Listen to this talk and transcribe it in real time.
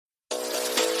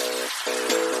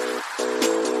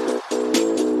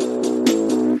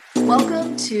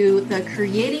Welcome to the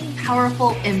Creating Powerful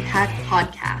Impact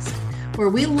podcast, where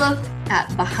we look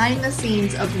at behind the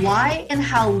scenes of why and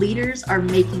how leaders are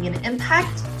making an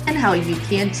impact and how you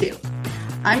can too.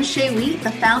 I'm Shay Wheat,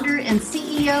 the founder and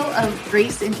CEO of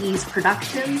Grace and Ease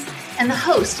Productions and the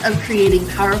host of Creating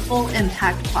Powerful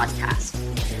Impact podcast.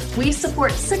 We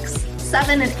support 6,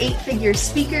 7, and 8-figure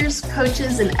speakers,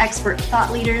 coaches, and expert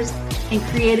thought leaders in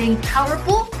creating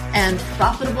powerful and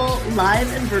profitable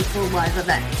live and virtual live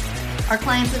events. Our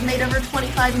clients have made over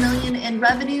 $25 million in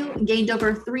revenue, gained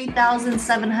over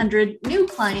 3,700 new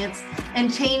clients,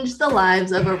 and changed the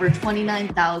lives of over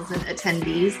 29,000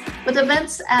 attendees with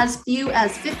events as few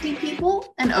as 50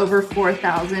 people and over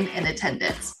 4,000 in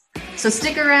attendance. So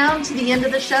stick around to the end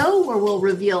of the show where we'll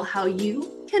reveal how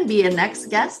you can be a next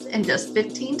guest in just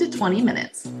 15 to 20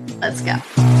 minutes. Let's go.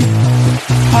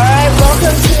 All right,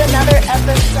 welcome to another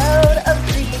episode of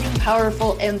Creating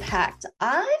Powerful Impact.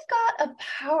 I've got a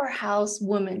powerhouse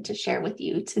woman to share with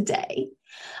you today.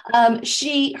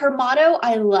 Her motto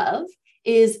I love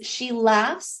is she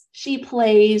laughs, she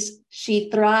plays, she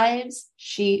thrives,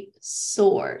 she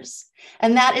soars.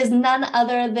 And that is none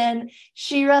other than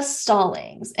Sheria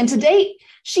Stallings. And to date,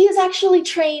 she has actually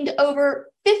trained over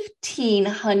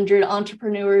 1,500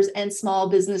 entrepreneurs and small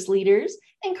business leaders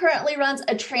and currently runs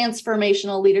a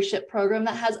transformational leadership program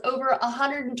that has over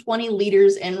 120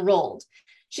 leaders enrolled.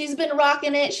 She's been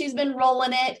rocking it. She's been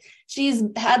rolling it. She's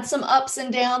had some ups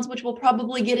and downs, which we'll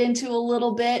probably get into a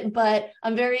little bit, but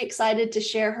I'm very excited to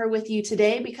share her with you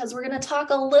today because we're going to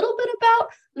talk a little bit about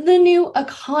the new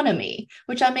economy,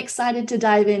 which I'm excited to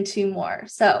dive into more.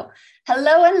 So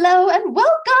hello, and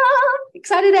welcome.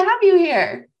 Excited to have you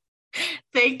here.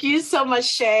 Thank you so much,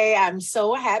 Shay. I'm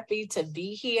so happy to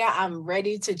be here. I'm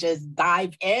ready to just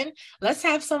dive in. Let's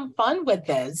have some fun with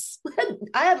this.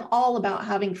 I am all about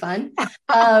having fun.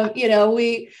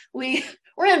 We're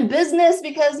in business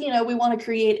because, we want to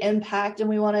create impact and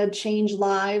we want to change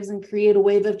lives and create a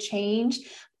wave of change.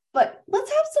 But let's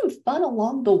have some fun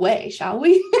along the way, shall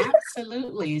we?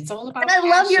 Absolutely. It's all about And I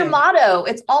love your motto.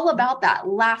 It's all about that,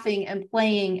 laughing and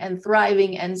playing and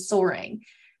thriving and soaring.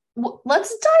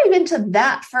 Let's dive into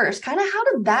that first. Kind of how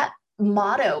did that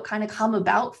motto kind of come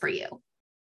about for you?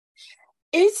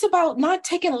 It's about not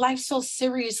taking life so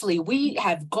seriously. We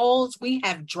have goals, we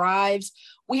have drives,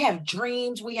 we have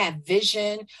dreams, we have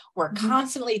vision. We're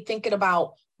constantly thinking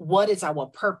about what is our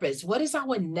purpose? What is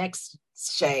our next,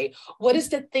 Shay? What is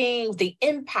the thing, the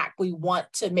impact we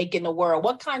want to make in the world?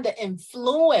 What kind of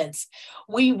influence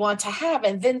we want to have?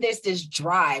 And then there's this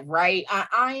drive, right?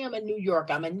 I am a New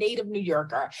Yorker. I'm a native New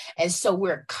Yorker. And so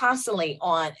we're constantly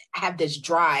have this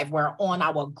drive. We're on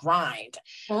our grind.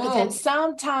 But then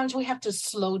sometimes we have to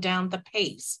slow down the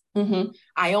pace.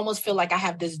 I almost feel like I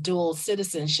have this dual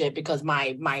citizenship because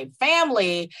my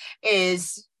family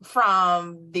is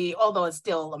from although it's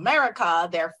still America,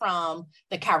 they're from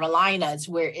the Carolinas,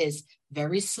 where it's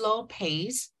very slow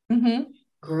pace.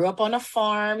 Grew up on a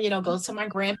farm, go to my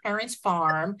grandparents'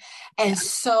 farm. And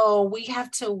so we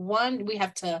have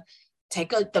to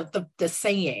take the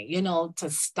saying, to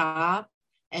stop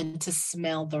and to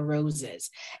smell the roses.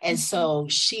 And so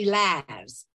she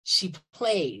laughs, she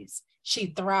plays, she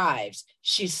thrives,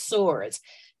 she soars.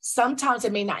 Sometimes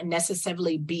it may not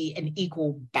necessarily be an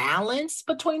equal balance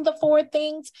between the four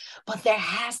things, but there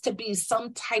has to be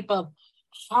some type of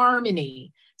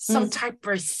harmony, some type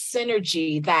of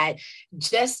synergy that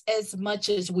just as much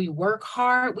as we work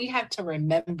hard, we have to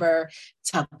remember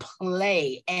to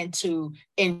play and to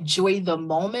enjoy the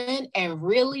moment and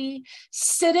really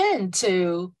sit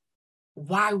into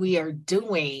why we are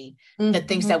doing the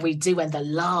things that we do and the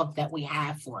love that we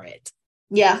have for it.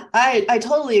 Yeah, I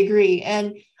totally agree.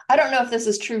 And I don't know if this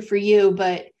is true for you,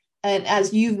 but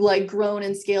as you've grown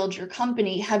and scaled your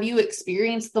company, have you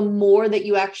experienced the more that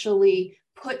you actually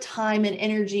put time and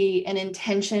energy and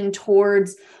intention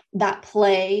towards that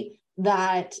play,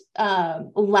 that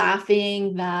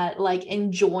laughing, that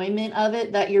enjoyment of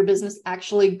it, that your business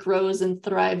actually grows and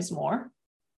thrives more?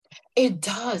 It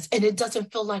does. And it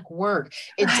doesn't feel like work.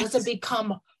 It doesn't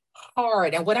become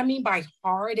hard. And what I mean by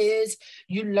hard is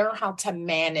you learn how to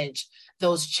manage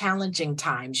those challenging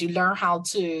times. You learn how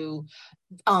to,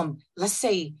 let's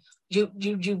say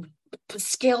you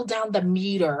scale down the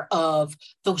meter of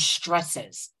those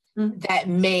stresses that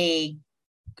may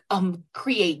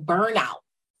create burnout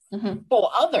for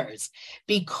others,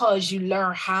 because you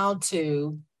learn how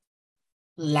to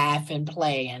laugh and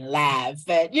play and laugh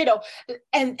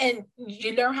and and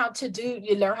you learn how to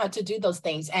do those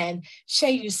things. And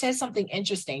Shay, you said something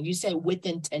interesting. You said with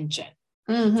intention.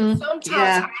 So sometimes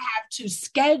I have to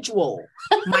schedule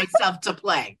myself to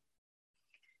play.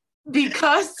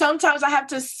 because sometimes I have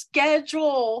to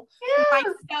schedule Yeah.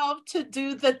 myself to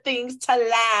do the things, to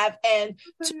laugh and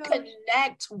Oh to my gosh.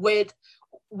 connect with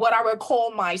what I would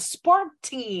call my spark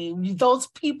team, those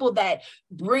people that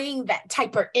bring that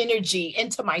type of energy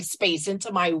into my space,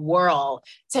 into my world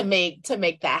to make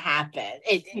that happen.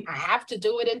 I have to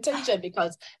do it intention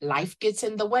because life gets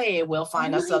in the way and we'll Oh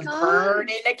find my ourselves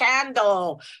burning gosh. the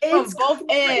candle from It's both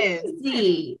ends.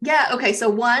 crazy. Yeah. Okay. So,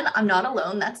 one, I'm not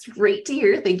alone. That's great to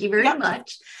hear. Thank you very Yep.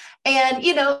 much. And,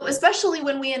 especially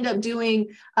when we end up doing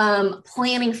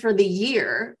planning for the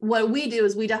year, what we do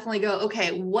is we definitely go,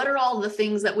 okay, what are all the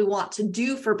things that we want to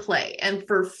do for play and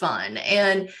for fun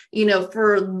and,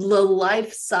 for the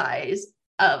life size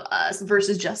of us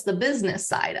versus just the business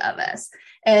side of us.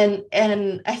 And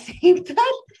I think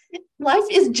that life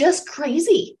is just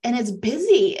crazy and it's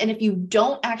busy. And if you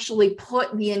don't actually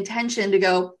put the intention to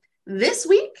go, this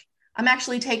week, I'm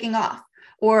actually taking off.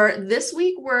 Or this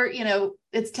week,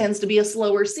 it tends to be a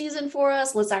slower season for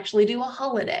us. Let's actually do a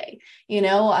holiday.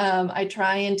 I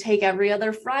try and take every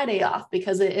other Friday off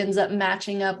because it ends up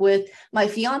matching up with my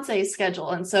fiance's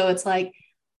schedule. And so it's like,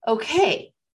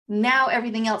 okay, now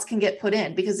everything else can get put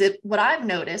in because what I've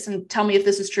noticed, and tell me if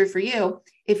this is true for you,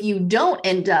 if you don't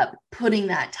end up putting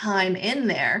that time in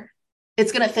there,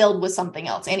 it's going to fill with something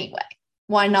else anyway.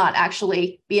 Why not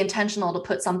actually be intentional to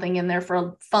put something in there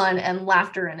for fun and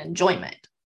laughter and enjoyment?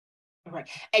 Right.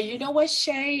 And you know what,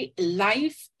 Shay?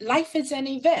 Life is an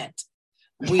event.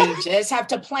 We just have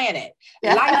to plan it.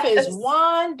 Yes. Life is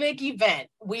one big event.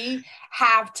 We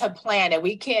have to plan it.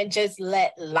 We can't just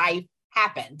let life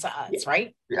happen to us,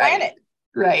 right? Plan it.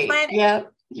 Right. Plan it. Yeah.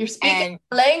 You're speaking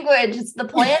language. It's the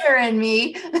planner in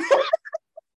me.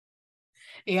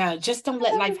 Yeah, just don't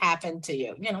let life happen to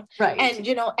you, Right.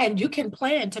 And you can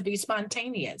plan to be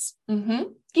spontaneous. Mm-hmm.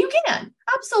 You can.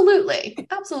 Absolutely.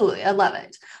 Absolutely. I love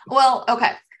it. Well,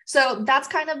 okay. So that's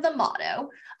kind of the motto.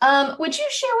 Would you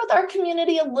share with our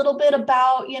community a little bit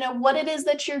about, what it is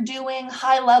that you're doing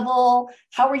high level?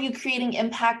 How are you creating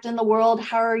impact in the world?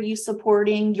 How are you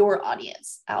supporting your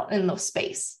audience out in the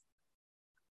space?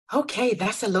 Okay,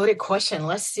 that's a loaded question.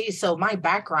 Let's see. So my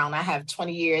background, I have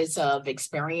 20 years of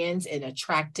experience in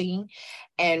attracting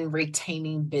and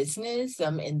retaining business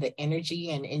in the energy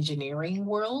and engineering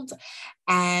world.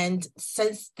 And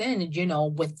since then,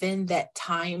 within that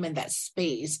time and that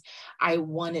space, I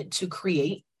wanted to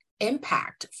create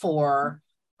impact for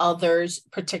others,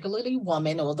 particularly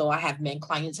women, although I have men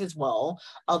clients as well,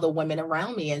 other women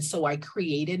around me. And so I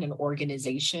created an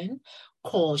organization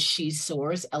called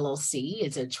Soars LLC.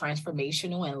 It's a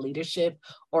transformational and leadership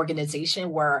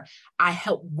organization where I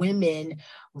help women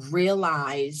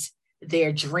realize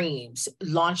their dreams,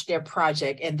 launch their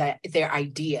project and their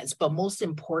ideas. But most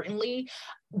importantly,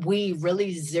 we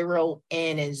really zero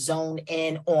in and zone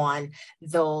in on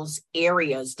those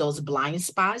areas, those blind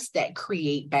spots that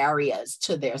create barriers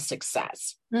to their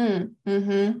success.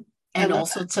 Mm-hmm. And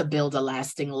also to build a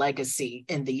lasting legacy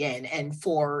in the end. And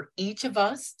for each of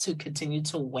us to continue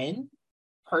to win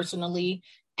personally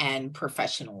and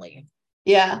professionally.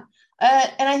 Yeah.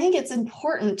 And I think it's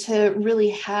important to really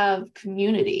have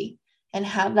community and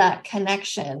have that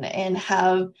connection and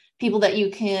have people that you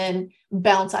can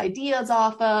bounce ideas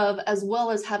off of, as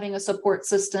well as having a support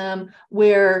system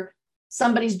where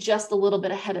somebody's just a little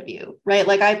bit ahead of you, right?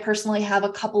 Like I personally have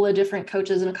a couple of different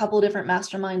coaches and a couple of different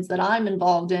masterminds that I'm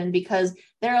involved in because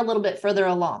they're a little bit further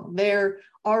along. They're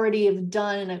already have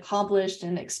done and accomplished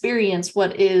and experienced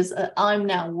what is I'm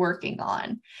now working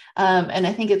on. And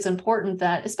I think it's important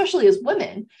that, especially as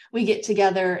women, we get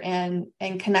together and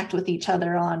connect with each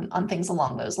other on things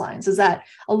along those lines. Is that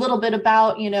a little bit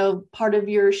about, part of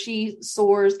your She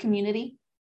Soars community?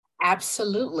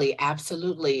 Absolutely.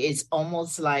 Absolutely. It's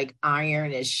almost like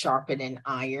iron is sharpening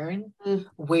iron.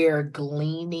 We're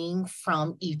gleaning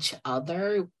from each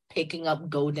other, picking up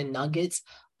golden nuggets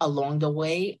along the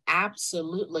way.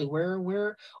 Absolutely.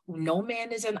 We're no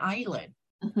man is an island.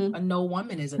 No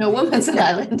woman is an island. Woman's an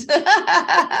island.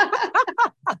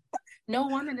 No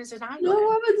woman is an island. No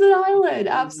woman's an island.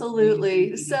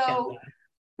 Absolutely. So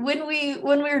when we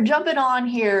were jumping on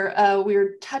here, we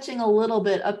were touching a little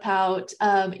bit about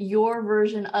your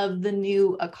version of the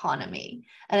new economy.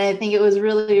 And I think it was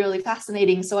really, really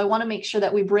fascinating. So I want to make sure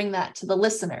that we bring that to the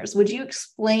listeners. Would you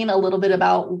explain a little bit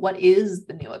about what is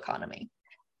the new economy?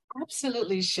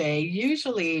 Absolutely, Shay.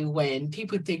 Usually when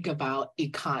people think about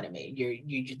economy,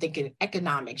 you're thinking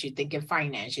economics, you're thinking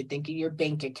finance, you're thinking your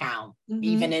bank account,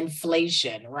 even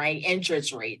inflation, right?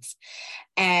 Interest rates.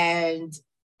 And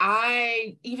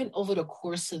I, even over the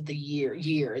course of the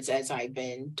years, as I've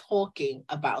been talking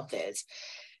about this,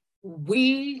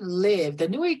 the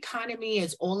new economy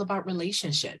is all about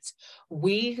relationships.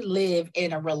 We live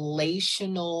in a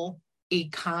relational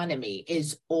economy.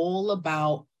 It's all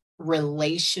about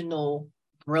relational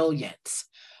brilliance.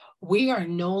 We are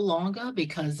no longer,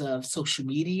 because of social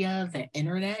media, the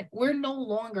internet, we're no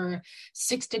longer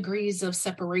 6 degrees of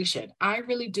separation. I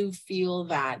really do feel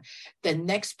that the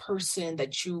next person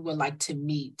that you would like to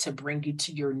meet to bring you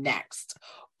to your next,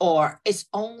 or it's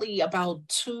only about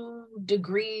 2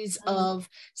 degrees of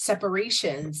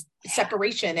separation.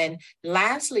 And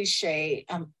lastly, Shay,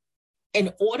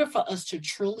 in order for us to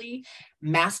truly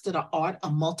master the art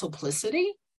of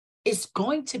multiplicity, it's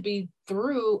going to be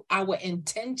through our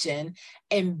intention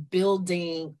in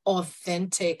building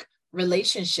authentic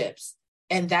relationships.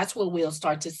 And that's what we'll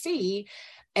start to see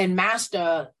and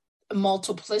master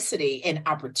multiplicity in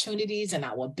opportunities in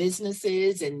our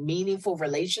businesses and meaningful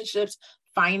relationships,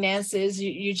 finances,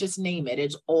 you just name it.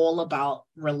 It's all about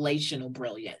relational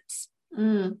brilliance.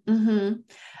 Mm-hmm.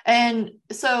 And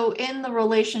so in the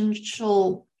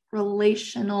relational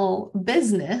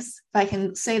business, if I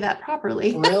can say that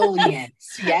properly.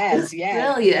 Brilliance. Yes.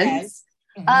 Brilliance.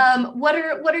 Yes. What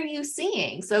are you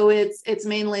seeing? So it's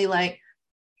mainly like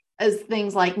as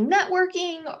things like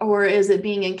networking, or is it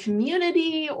being in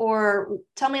community, or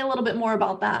tell me a little bit more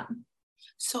about that.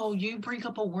 So you bring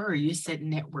up a word, you said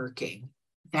networking.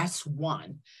 That's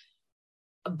one.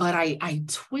 But I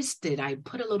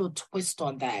put a little twist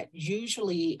on that.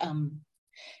 Usually,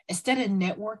 instead of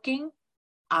networking,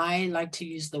 I like to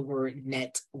use the word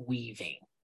net weaving.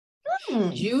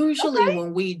 Usually okay.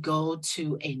 When we go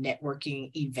to a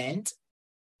networking event,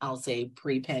 I'll say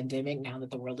pre-pandemic, now that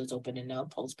the world is opening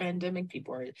up, post-pandemic,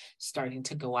 people are starting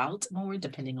to go out more,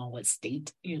 depending on what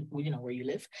state, you know, where you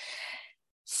live.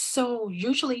 So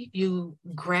usually you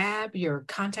grab your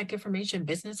contact information,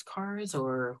 business cards,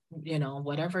 or, you know,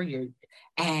 whatever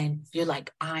and you're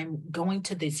like, I'm going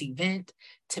to this event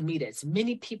to meet as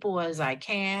many people as I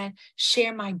can,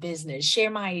 share my business,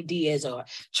 share my ideas, or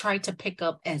try to pick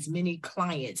up as many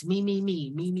clients, me.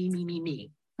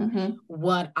 Mm-hmm.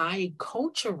 What I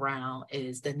coach around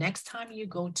is the next time you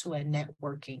go to a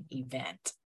networking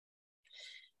event,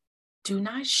 do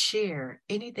not share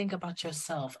anything about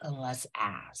yourself unless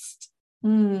asked.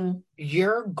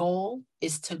 Your goal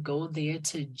is to go there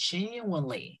to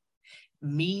genuinely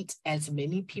meet as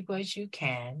many people as you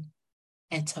can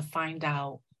and to find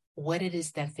out what it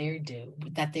is that they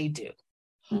do.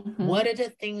 Mm-hmm. What are the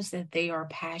things that they are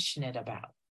passionate about?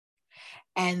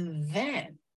 And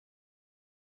then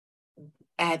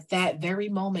at that very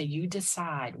moment, you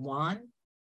decide, one,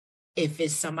 if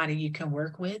it's somebody you can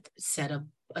work with, set up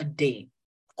a date,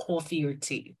 coffee or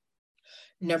tea.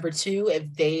 Number two,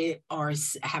 if they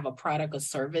have a product or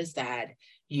service that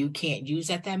you can't use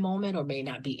at that moment or may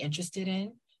not be interested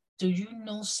in, do you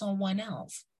know someone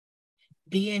else?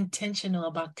 Be intentional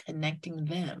about connecting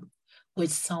them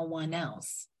with someone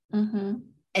else. Mm-hmm.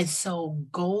 And so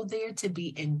go there to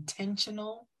be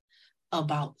intentional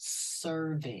about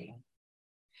serving.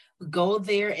 Go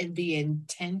there and be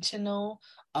intentional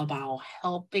about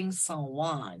helping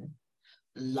someone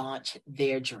launch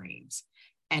their dreams.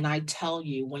 And I tell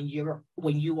you, when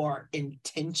you are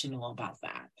intentional about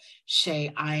that,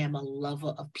 Shay, I am a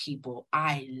lover of people.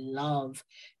 I love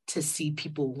to see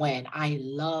people win. I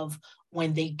love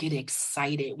when they get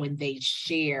excited, when they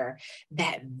share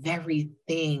that very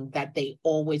thing that they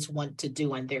always want to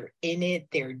do, and they're in it,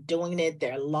 they're doing it,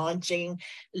 they launched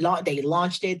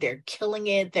it, they're killing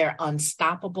it, they're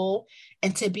unstoppable.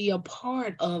 And to be a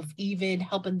part of even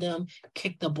helping them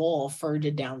kick the ball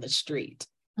further down the street,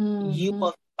 you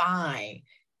will find,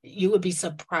 you would be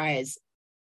surprised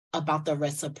about the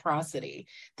reciprocity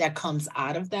that comes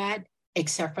out of that,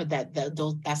 except for that,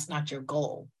 that's not your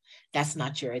goal. That's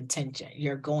not your intention.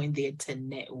 You're going there to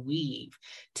net weave,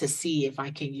 to see if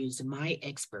I can use my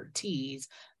expertise,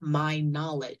 my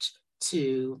knowledge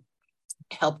to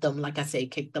help them, like I say,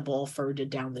 kick the ball further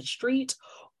down the street,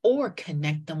 or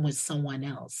connect them with someone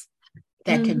else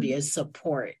that can be a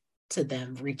support to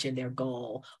them reaching their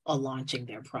goal or launching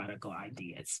their product or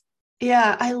ideas.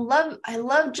 Yeah, I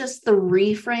love just the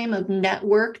reframe of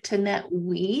network to net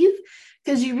weave,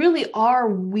 because you really are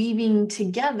weaving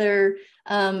together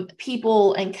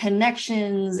people and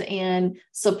connections and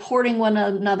supporting one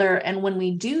another. And when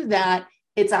we do that,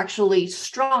 it's actually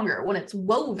stronger when it's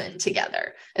woven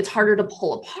together. It's harder to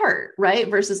pull apart, right?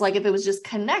 Versus like if it was just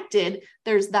connected,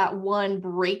 there's that one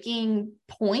breaking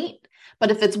point.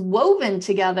 But if it's woven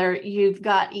together, you've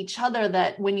got each other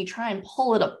that when you try and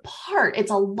pull it apart,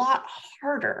 it's a lot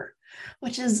harder,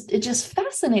 it's just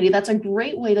fascinating. That's a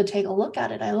great way to take a look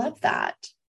at it. I love that.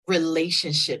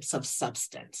 Relationships of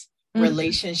substance.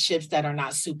 relationships that are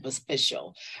not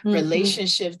superficial,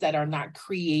 relationships that are not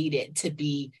created to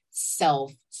be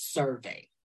self-serving.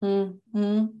 Yeah.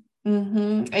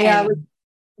 And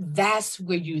that's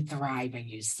where you thrive and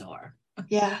you soar.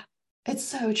 Yeah, it's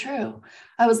so true.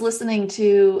 I was listening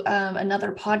to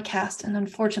another podcast, and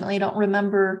unfortunately, I don't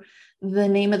remember the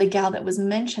name of the gal that was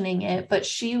mentioning it, but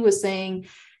she was saying,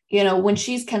 when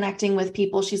she's connecting with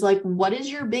people, she's like, what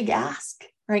is your big ask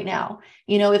right now?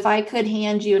 If I could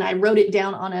hand you, and I wrote it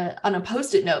down on a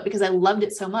Post-it note because I loved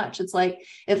it so much. It's like,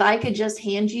 if I could just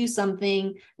hand you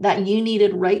something that you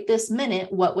needed right this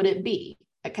minute, what would it be?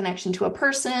 A connection to a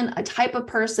person, a type of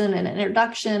person, an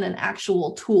introduction, an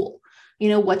actual tool.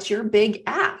 What's your big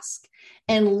ask?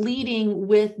 And leading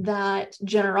with that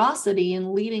generosity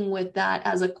and leading with that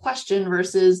as a question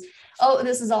versus, oh,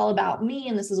 this is all about me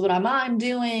and this is what I'm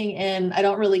doing, and I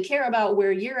don't really care about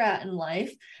where you're at in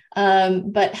life.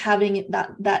 But having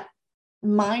that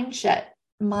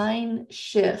mind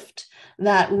shift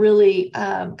that really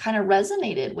kind of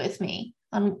resonated with me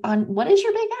on what is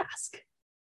your big ask?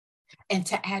 And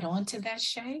to add on to that,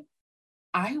 Shay,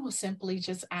 I will simply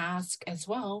just ask as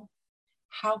well,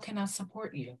 how can I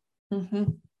support you?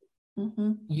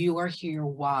 You are here.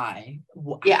 Why?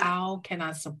 How can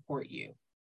I support you?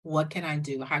 What can I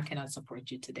do? How can I support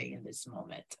you today in this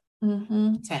moment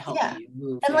to help you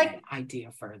move that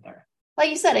idea further? Like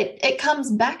you said, it comes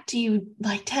back to you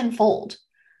like tenfold,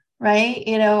 right?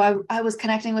 I was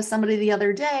connecting with somebody the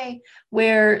other day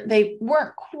where they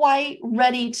weren't quite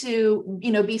ready to,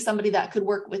 be somebody that could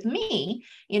work with me.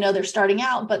 They're starting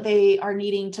out, but they are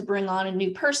needing to bring on a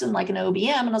new person like an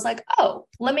OBM. And I was like, oh,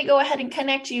 let me go ahead and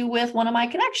connect you with one of my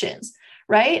connections.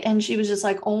 Right. And she was just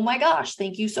like, oh my gosh,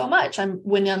 thank you so much.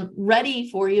 When I'm ready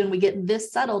for you and we get this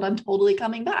settled, I'm totally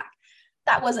coming back.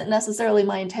 That wasn't necessarily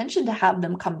my intention to have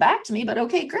them come back to me, but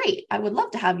okay, great. I would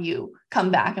love to have you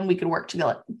come back and we could work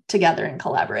together and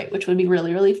collaborate, which would be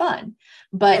really, really fun.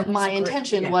 But my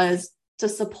intention was to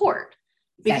support,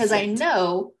 because I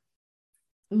know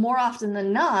more often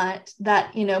than not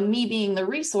that, me being the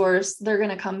resource, they're going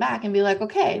to come back and be like,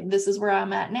 okay, this is where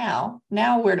I'm at now.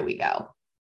 Now, where do we go?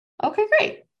 Okay,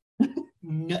 great.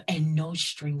 No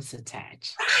strings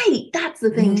attached. Right. That's the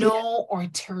thing. No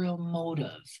ulterior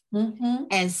motive.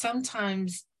 And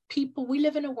sometimes we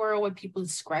live in a world where people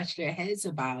scratch their heads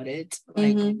about it.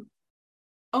 Like,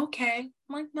 okay.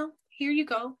 I'm like, no, here you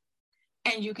go.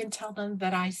 And you can tell them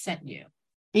that I sent you.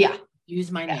 Yeah.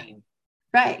 Use my name.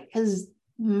 Right. Because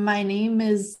my name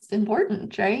is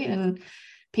important, right? And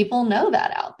people know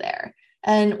that out there.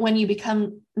 And when you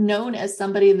become known as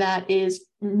somebody that is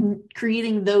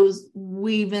creating those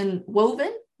woven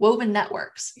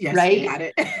networks, right? You got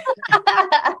it.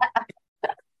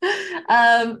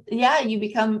 You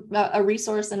become a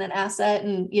resource and an asset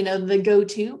and, the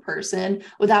go-to person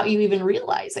without you even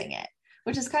realizing it,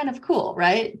 which is kind of cool,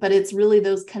 right? But it's really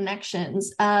those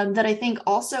connections that I think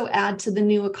also add to the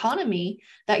new economy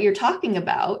that you're talking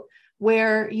about,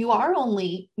 where you are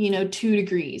only, 2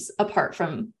 degrees apart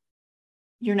from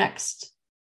your next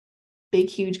big,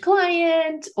 huge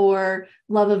client or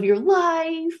love of your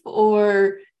life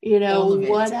or,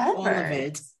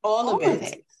 whatever. All of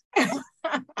it.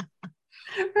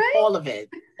 Right? All of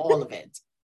it.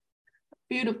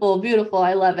 Beautiful, beautiful.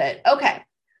 I love it. Okay.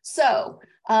 So,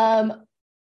 it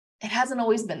hasn't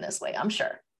always been this way, I'm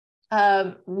sure.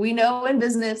 We know in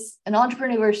business and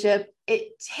entrepreneurship,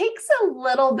 it takes a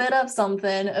little bit of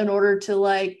something in order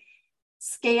to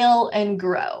scale and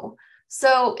grow.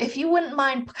 So if you wouldn't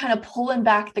mind kind of pulling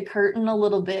back the curtain a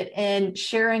little bit and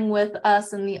sharing with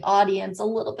us and the audience a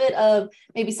little bit of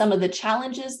maybe some of the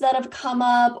challenges that have come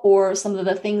up or some of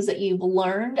the things that you've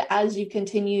learned as you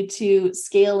continue to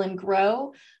scale and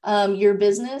grow your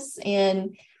business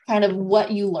and kind of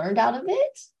what you learned out of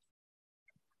it.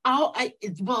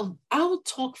 I'll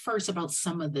talk first about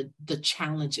some of the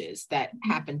challenges that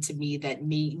happened to me that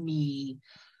made me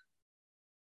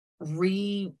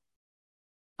refocus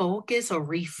or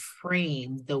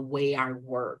reframe the way I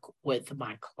work with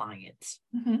my clients.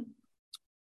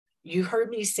 You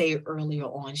heard me say earlier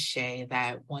on, Shay,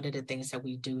 that one of the things that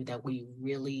we do that we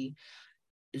really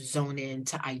zone in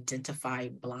to identify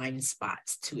blind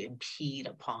spots impedes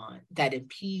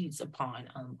upon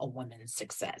a woman's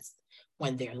success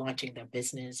when they're launching their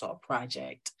business or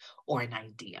project or an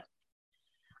idea.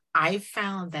 I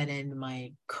found that in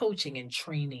my coaching and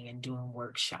training and doing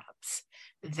workshops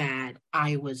that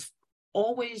I was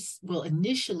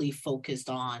initially focused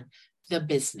on the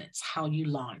business, how you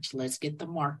launch. Let's get the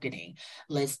marketing.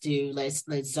 Let's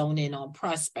zone in on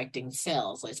prospecting,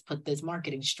 sales. Let's put this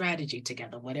marketing strategy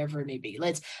together, whatever it may be.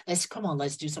 Let's come on,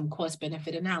 let's do some cost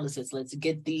benefit analysis. Let's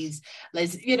get get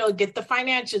the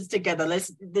financials together. Let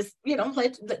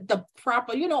the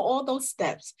proper, all those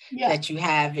steps that you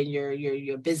have in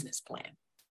your business plan.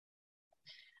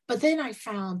 But then I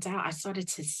started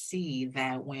to see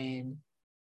that when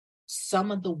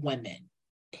some of the women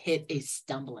hit a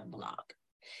stumbling block,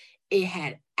 it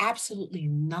had absolutely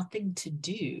nothing to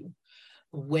do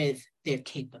with their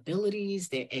capabilities,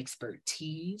 their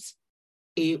expertise.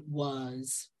 It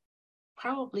was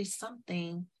probably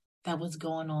something that was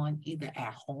going on either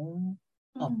at home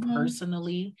or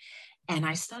personally. And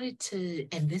I started to,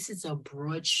 and this is a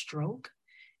broad stroke,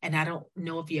 and I don't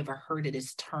know if you ever heard of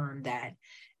this term that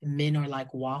men are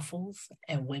like waffles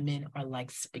and women are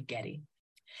like spaghetti.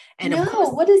 And no, of course,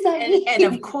 what does that mean? And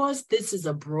of course, this is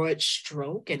a broad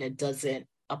stroke and it doesn't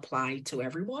apply to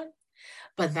everyone,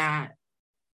 but that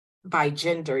by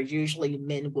gender, usually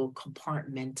men will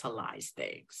compartmentalize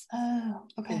things. Oh,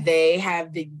 okay. They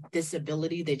have this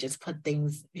ability, they just put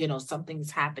things,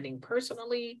 something's happening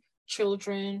personally,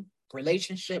 children,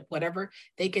 relationship, whatever,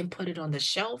 they can put it on the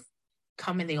shelf,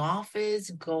 come in the office,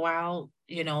 go out,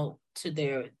 to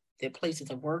their places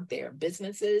of work, their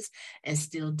businesses, and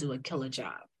still do a killer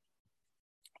job.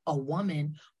 A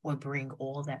woman will bring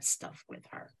all that stuff with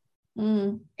her.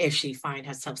 If she find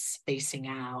herself spacing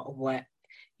out, or what,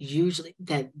 usually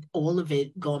that all of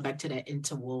it going back to that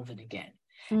interwoven again.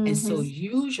 And so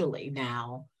usually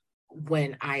now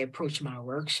when I approach my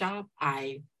workshop,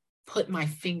 I put my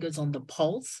fingers on the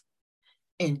pulse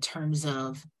in terms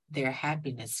of their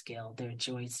happiness scale, their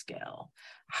joy scale.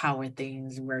 How are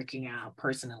things working out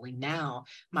personally? Now,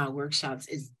 my workshops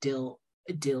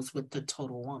deals with the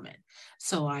total woman.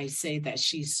 So I say that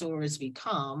Soars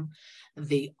become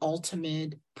the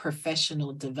ultimate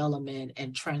professional development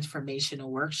and transformational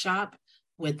workshop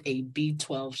with a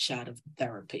B12 shot of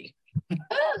therapy.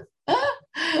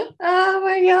 Oh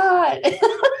my God.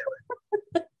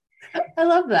 I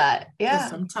love that. Yeah.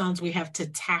 Sometimes we have to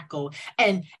tackle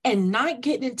and not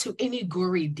get into any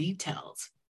gory details.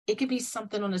 It could be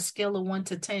something on a scale of 1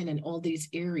 to 10 in all these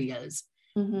areas.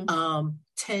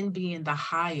 10 being the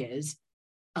highest.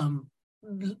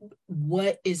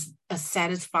 What is a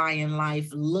satisfying life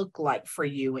look like for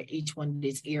you in each one of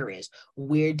these areas?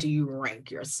 Where do you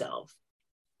rank yourself?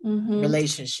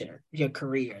 Relationship, your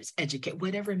careers, educate,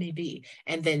 whatever it may be.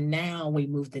 And then now we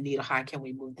move the needle. How can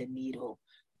we move the needle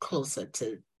closer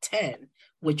to 10,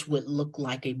 which would look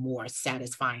like a more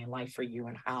satisfying life for you,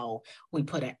 and how we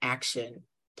put an action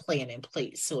plan in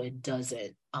place so it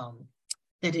doesn't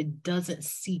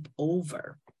seep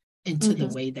over into the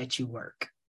way that you work.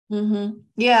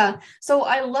 Yeah. So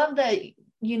I love that,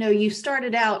 you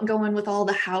started out going with all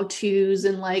the how-tos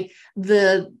and like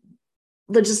the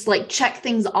just like check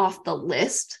things off the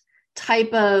list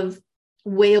type of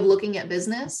way of looking at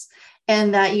business.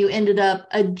 And that you ended up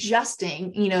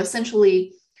adjusting,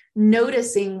 essentially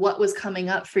noticing what was coming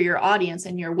up for your audience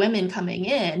and your women coming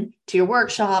in to your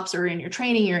workshops or in your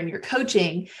training or in your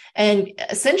coaching, and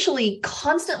essentially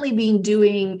constantly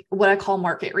doing what I call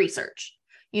market research.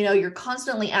 You're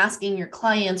constantly asking your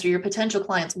clients or your potential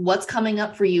clients, what's coming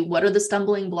up for you? What are the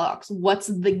stumbling blocks? What's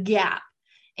the gap?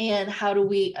 And how do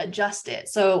we adjust it?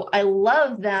 So I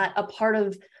love that a part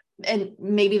of, and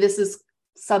maybe this is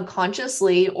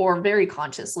subconsciously or very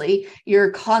consciously, you're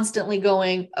constantly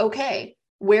going, okay,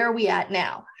 where are we at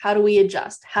now? How do we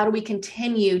adjust? How do we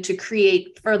continue to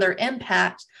create further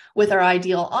impact with our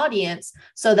ideal audience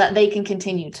so that they can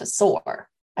continue to soar?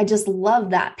 I just love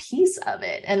that piece of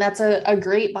it. And that's a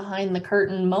great behind the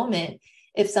curtain moment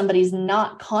if somebody's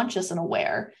not conscious and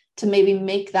aware, to maybe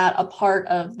make that a part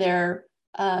of their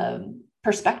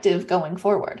perspective going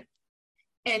forward.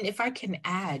 And if I can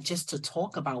add, just to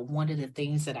talk about one of the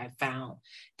things that I found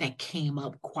that came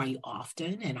up quite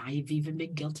often, and I've even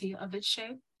been guilty of it,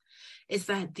 Shay, is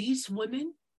that these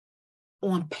women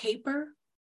on paper,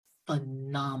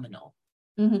 phenomenal,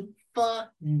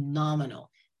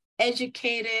 phenomenal,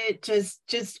 educated,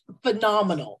 just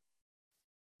phenomenal.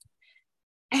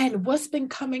 And what's been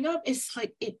coming up is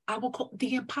like, I will call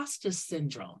the imposter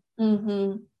syndrome.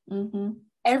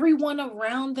 Everyone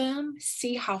around them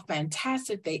see how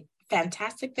fantastic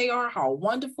they are, how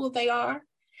wonderful they are.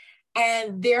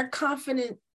 And their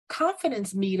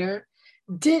confidence meter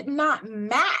did not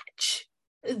match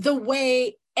the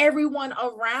way everyone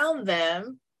around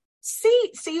them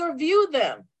see or view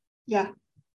them. Yeah.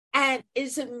 And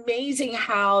it's amazing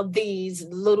how these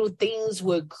little things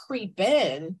would creep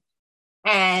in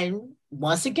and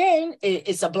once again,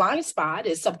 it's a blind spot,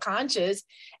 it's subconscious,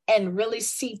 and really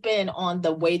seep in on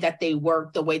the way that they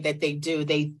work, the way that they do.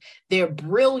 They're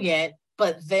brilliant,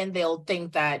 but then they'll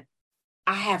think that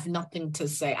I have nothing to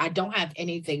say. I don't have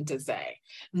anything to say.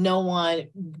 No one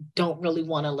don't really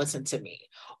want to listen to me.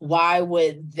 Why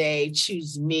would they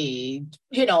choose me,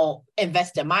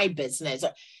 invest in my business?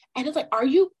 And it's like, are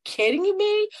you kidding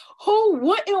me? Who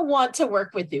wouldn't want to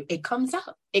work with you? It comes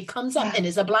up. It comes up, and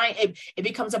it's it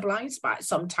becomes a blind spot.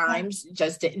 Sometimes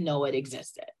just didn't know it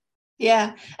existed.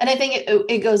 Yeah. And I think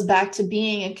it goes back to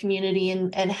being a community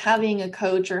and having a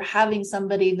coach or having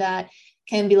somebody that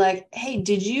can be like, hey,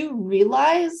 did you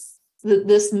realize that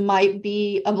this might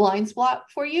be a blind spot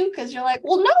for you? Because you're like,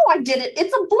 well, no, I didn't.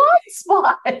 It's a blind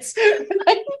spot.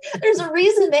 Right? There's a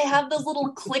reason they have this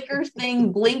little clicker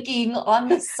thing blinking on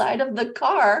the side of the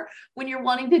car when you're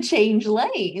wanting to change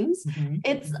lanes. Mm-hmm.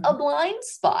 It's a blind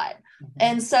spot. Mm-hmm.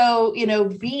 And so,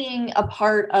 being a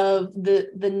part of the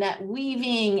net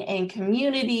weaving and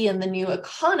community and the new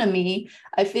economy,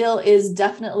 I feel is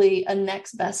definitely a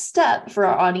next best step for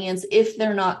our audience if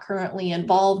they're not currently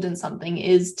involved in something,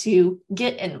 is to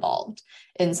get involved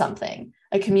in something,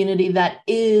 a community that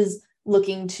is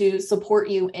looking to support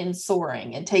you in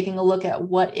soaring and taking a look at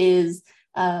what is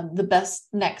the best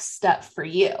next step for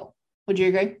you. Would you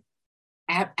agree?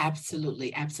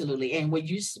 Absolutely. Absolutely. And when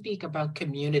you speak about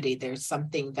community, there's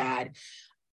something that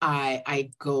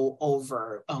I go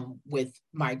over with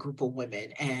my group of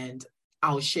women, and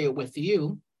I'll share with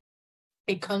you.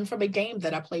 It comes from a game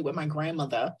that I played with my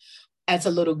grandmother as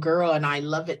a little girl, and I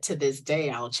love it to this day.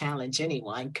 I'll challenge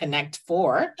anyone. Connect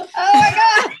Four. Oh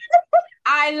my God.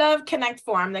 I love Connect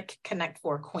Four. I'm the Connect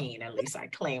Four queen. At least I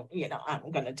claim,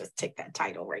 I'm going to just take that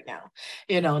title right now.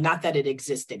 Not that it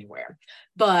exists anywhere,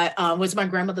 but was my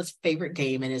grandmother's favorite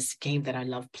game. And it's a game that I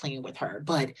love playing with her.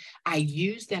 But I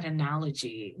use that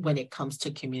analogy when it comes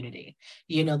to community.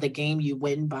 The game you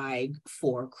win by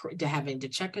having the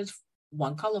checkers,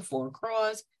 one color, four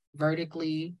across,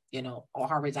 vertically, or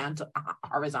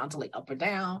horizontally up or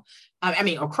down.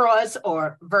 Across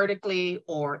or vertically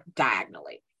or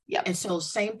diagonally. Yep. And so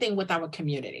same thing with our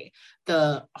community.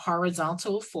 The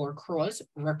horizontal four cross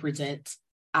represents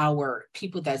our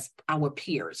people, that's our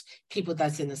peers, people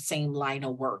that's in the same line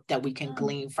of work that we can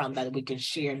glean from, that we can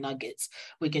share nuggets,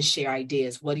 we can share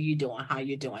ideas. What are you doing? How are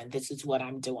you doing? This is what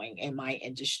I'm doing in my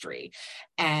industry.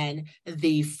 And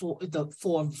the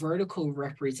four vertical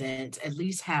represents at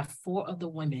least have four of the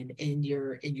women in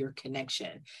your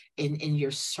connection, in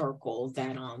your circle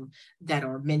that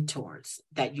are mentors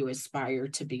that you aspire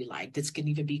to be like. This can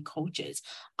even be coaches.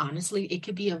 Honestly, it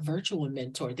could be a virtual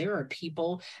mentor. There are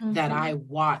people that I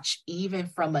watch even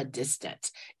from a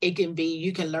distance. It can be,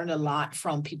 you can learn a lot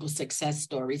from people's success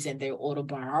stories and their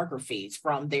autobiographies,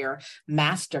 from their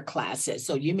master classes.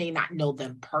 So you may not know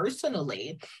them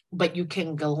personally, but you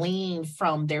can glean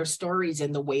from their stories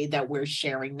in the way that we're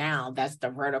sharing now. That's the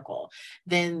vertical.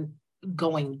 Then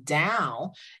going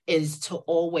down is to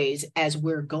always, as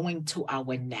we're going to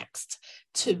our next,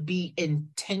 to be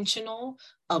intentional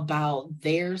about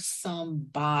there's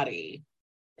somebody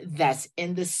that's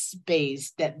in the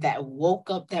space that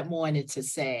woke up that morning to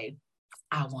say,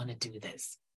 I want to do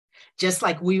this. Just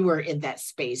like we were in that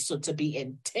space. So to be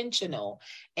intentional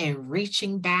and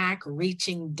reaching back,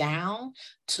 reaching down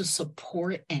to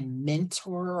support and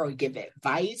mentor or give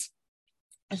advice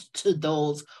to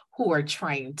those who are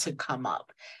trying to come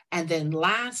up. And then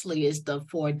lastly is the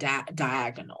four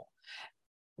diagonal.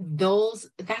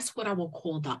 That's what I will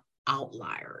call the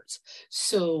outliers.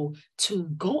 So to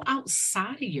go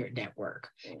outside of your network,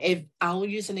 if I'll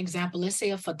use an example, let's say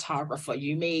a photographer,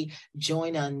 you may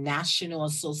join a national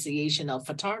association of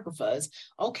photographers.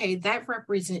 Okay, that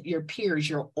represent your peers.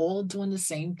 You're all doing the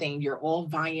same thing. You're all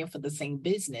vying for the same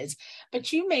business,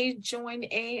 but you may join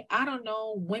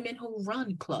Women Who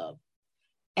Run club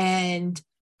and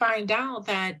find out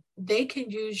that they can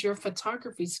use your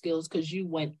photography skills because you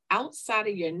went outside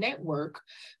of your network,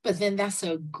 but then that's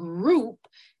a group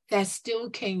that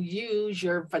still can use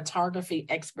your photography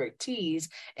expertise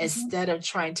instead of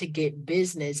trying to get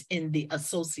business in the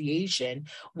association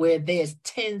where there's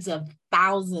tens of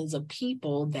thousands of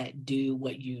people that do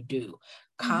what you do.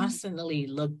 Constantly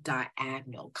look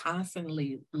diagonal,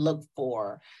 constantly look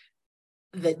for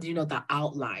the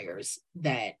outliers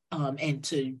that and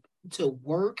to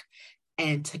work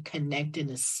and to connect in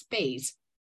a space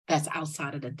that's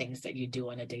outside of the things that you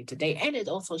do on a day-to-day. And it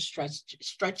also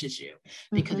stretches you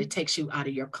because it takes you out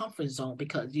of your comfort zone,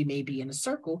 because you may be in a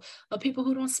circle of people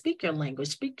who don't speak your language,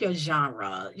 speak your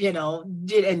genre,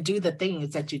 and do the things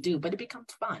that you do, but it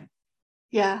becomes fun.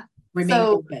 Yeah. Remain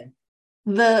open.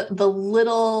 The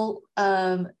little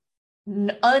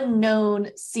unknown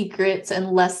secrets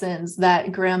and lessons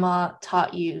that grandma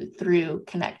taught you through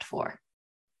Connect 4.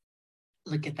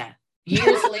 Look at that.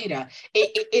 Years later,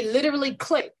 it literally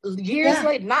clicked. Years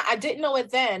later, I didn't know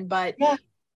it then, but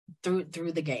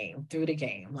through the game,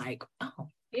 like, oh,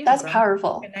 yeah, that's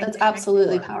powerful. That's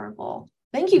absolutely powerful.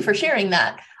 Thank you for sharing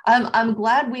that. I'm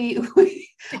glad we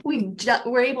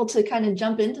were able to kind of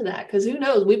jump into that, because who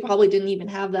knows, we probably didn't even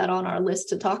have that on our list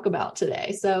to talk about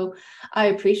today. So I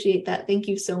appreciate that. Thank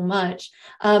you so much.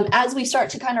 As we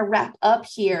start to kind of wrap up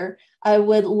here, I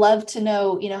would love to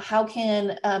know, how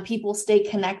can people stay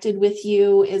connected with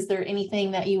you? Is there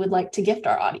anything that you would like to gift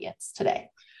our audience today?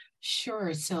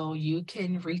 Sure. So you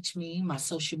can reach me, my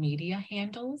social media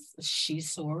handles,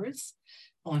 Soars,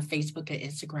 on Facebook and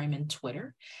Instagram and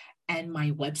Twitter. And my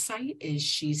website is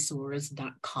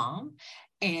shesoars.com.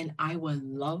 And I would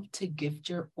love to gift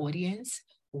your audience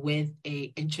with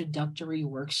a introductory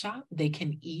workshop. They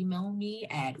can email me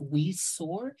at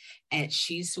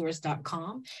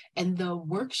wesoar@shesoars.com. And the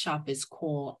workshop is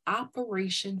called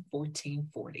Operation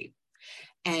 1440.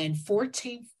 And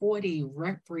 1440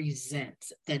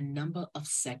 represents the number of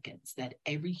seconds that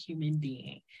every human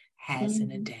being has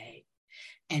in a day.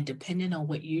 And depending on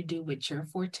what you do with your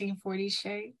 1440,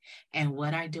 Shay, and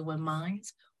what I do with mine,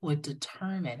 would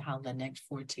determine how the next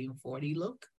 1440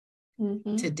 look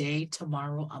today,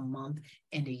 tomorrow, a month,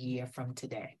 and a year from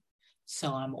today.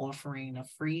 So I'm offering a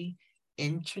free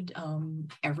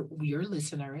your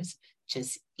listeners,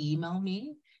 just email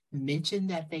me, mention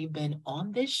that they've been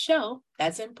on this show.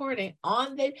 That's important.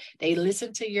 They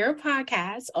listen to your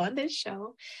podcast on this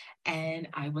show, and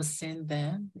I will send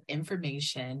them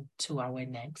information to our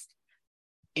next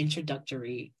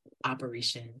introductory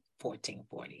Operation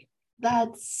 1440.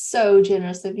 That's so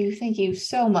generous of you. Thank you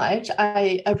so much.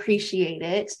 I appreciate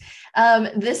it.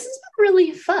 This has been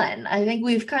really fun. I think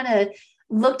we've kind of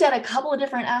looked at a couple of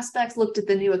different aspects, looked at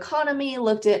the new economy,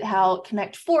 looked at how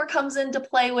Connect 4 comes into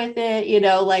play with it,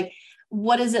 like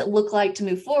what does it look like to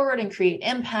move forward and create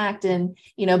impact, and,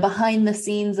 behind the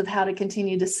scenes of how to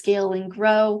continue to scale and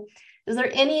grow. Is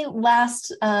there any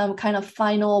last kind of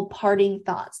final parting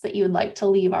thoughts that you would like to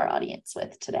leave our audience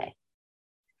with today?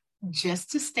 Just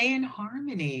to stay in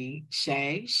harmony,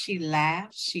 Shay. She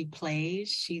laughs, she plays,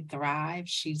 she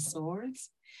thrives, she soars.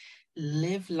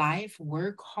 Live life,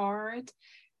 work hard,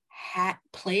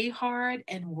 play hard,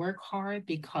 and work hard,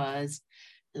 because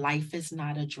life is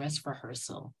not a dress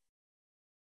rehearsal.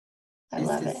 I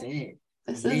love it.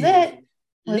 This is it.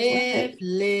 Live.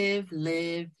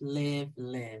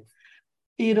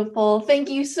 Beautiful. Thank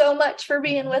you so much for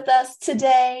being with us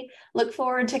today. Look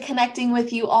forward to connecting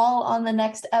with you all on the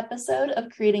next episode of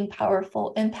Creating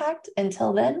Powerful Impact.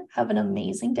 Until then, have an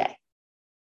amazing day.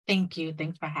 Thank you.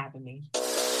 Thanks for having me.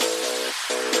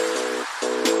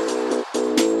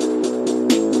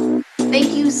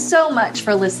 Thank you so much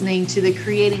for listening to the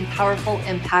Creating Powerful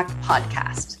Impact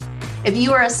podcast. If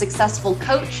you are a successful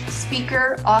coach,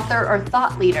 speaker, author, or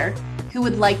thought leader who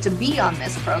would like to be on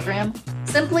this program,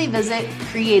 simply visit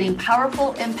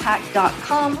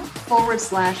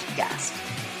creatingpowerfulimpact.com/guest.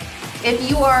 If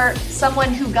you are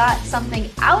someone who got something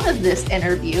out of this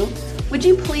interview, would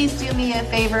you please do me a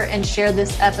favor and share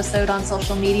this episode on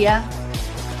social media?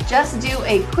 Just do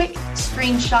a quick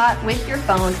screenshot with your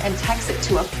phone and text it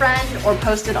to a friend or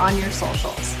post it on your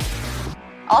socials.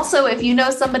 Also, if you know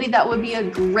somebody that would be a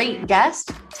great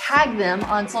guest, tag them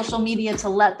on social media to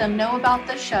let them know about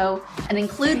the show and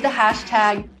include the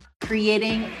hashtag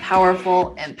Creating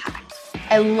Powerful Impact.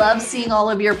 I love seeing all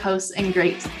of your posts and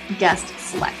great guest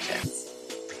selections.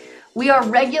 We are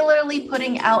regularly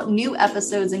putting out new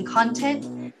episodes and content.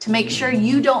 To make sure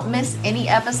you don't miss any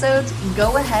episodes,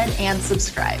 go ahead and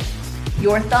subscribe.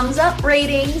 Your thumbs up,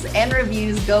 ratings, and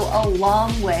reviews go a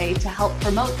long way to help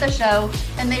promote the show,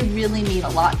 and they really mean a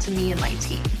lot to me and my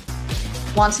team.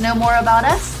 Want to know more about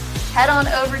us? Head on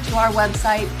over to our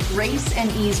website,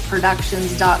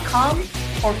 graceandeaseproductions.com,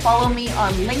 or follow me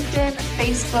on LinkedIn,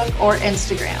 Facebook, or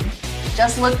Instagram.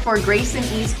 Just look for Grace and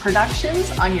Ease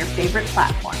Productions on your favorite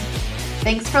platform.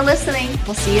 Thanks for listening.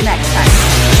 We'll see you next time.